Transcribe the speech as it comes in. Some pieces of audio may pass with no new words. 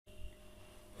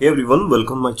Hey everyone,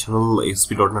 welcome to my channel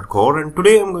ASP.NET Core, and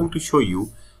today I'm going to show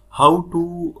you how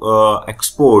to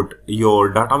export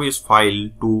your database file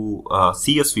to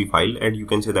CSV file, and you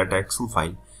can say that Excel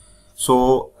file.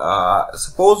 So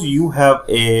suppose you have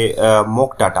a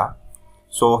mock data.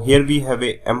 So here we have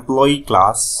a employee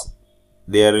class.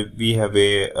 There we have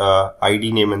a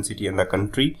ID, name and city and the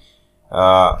country,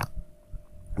 data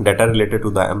related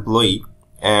to the employee.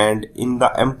 And in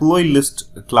the employee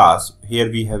list class, here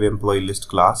we have employee list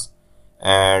class,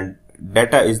 and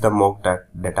data is the mock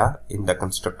data in the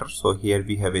constructor. So here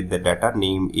we have the data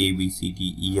name A, B, C,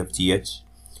 D, E, F, G, H,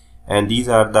 and these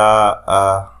are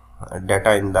the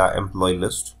data in the employee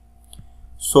list.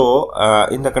 So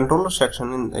in the controller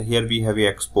section, here we have a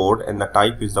export, and the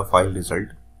type is the file result.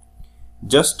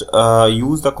 Just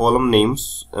use the column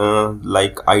names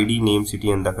like ID, name, city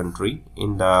and the country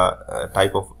in the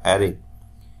type of array.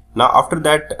 Now after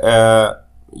that,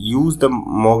 use the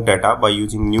mock data by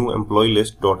using new employee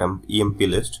list.emp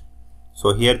list.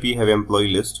 So here we have employee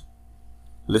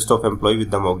list of employee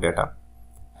with the mock data,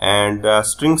 and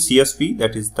string CSV,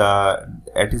 that is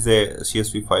a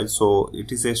CSV file, so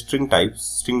it is a string type,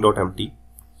 string.empty,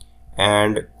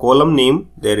 and column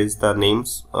name, there is the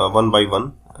names one by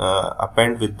one,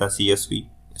 append with the CSV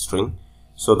string.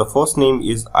 So the first name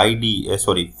is ID,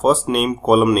 first name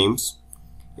column names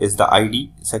is the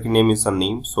ID, second name is the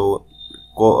name. So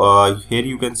here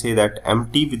you can say that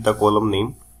empty with the column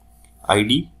name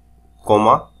ID,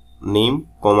 comma, name,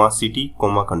 comma, city,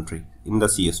 comma, country in the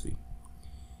CSV.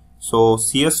 So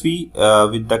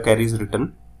CSV with the carries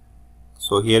written.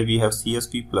 So here we have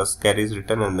CSV plus carries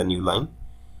written and the new line.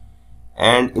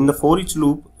 And in the for each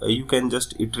loop, you can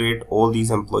just iterate all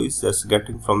these employees just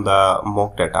getting from the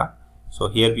mock data. So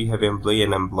here we have employee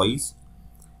and employees,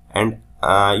 and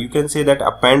you can say that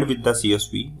append with the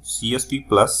CSV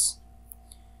plus.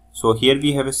 So here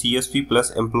we have a CSV plus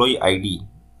employee ID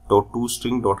dot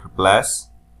toString dot replace,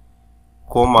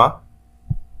 comma,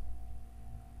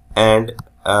 and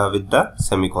with the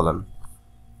semicolon.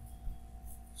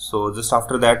 So just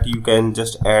after that you can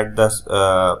just add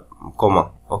the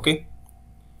comma. Okay.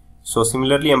 So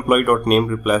similarly, employee dot name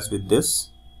replace with this,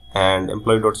 and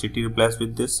employee dot city replace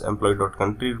with this, employee dot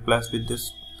country replace with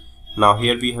this. Now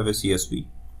here we have a CSV.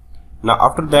 Now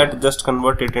after that, just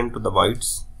convert it into the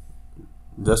bytes.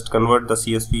 Just convert the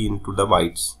CSV into the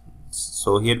bytes.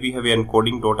 So here we have a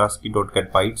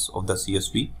encoding.ascii.get bytes of the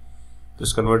CSV.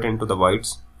 Just convert it into the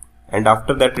bytes, and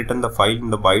after that return the file in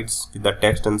the bytes with the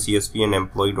text and CSV and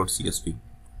employee.csv.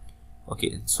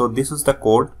 Okay, so this is the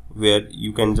code where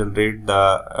you can generate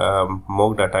the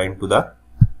mock data into the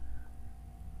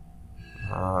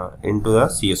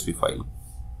CSV file.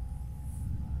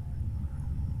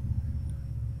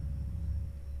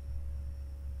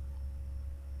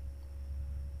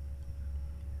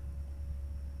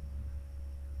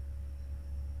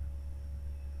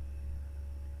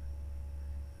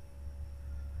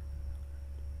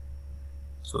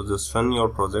 So just run your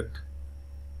project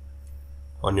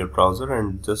on your browser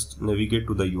and just navigate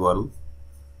to the URL,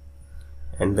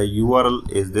 and the URL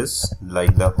is this,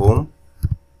 like the home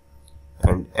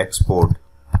and export.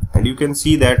 And you can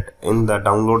see that in the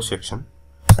download section,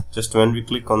 just when we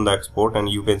click on the export, and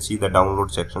you can see the download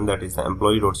section, that is the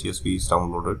employee.csv is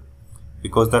downloaded,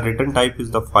 because the return type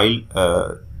is the file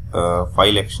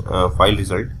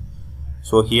result.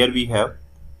 So here we have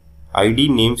ID,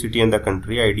 name, city and the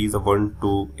country. ID is 1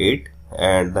 to 8,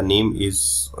 and the name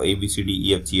is A, B, C, D,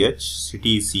 E, F, G, H,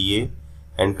 city is CA,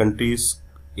 and country is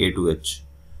A to H.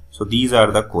 So these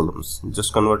are the columns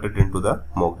just converted into the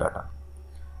mock data.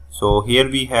 So here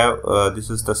we have this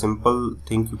is the simple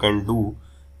thing you can do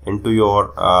into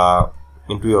your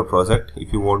project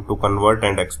if you want to convert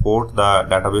and export the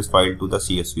database file to the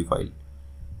CSV file.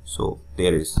 So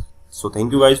there is. So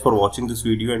thank you guys for watching this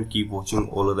video, and keep watching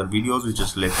all other videos which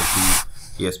is related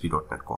to ASP.NET Core.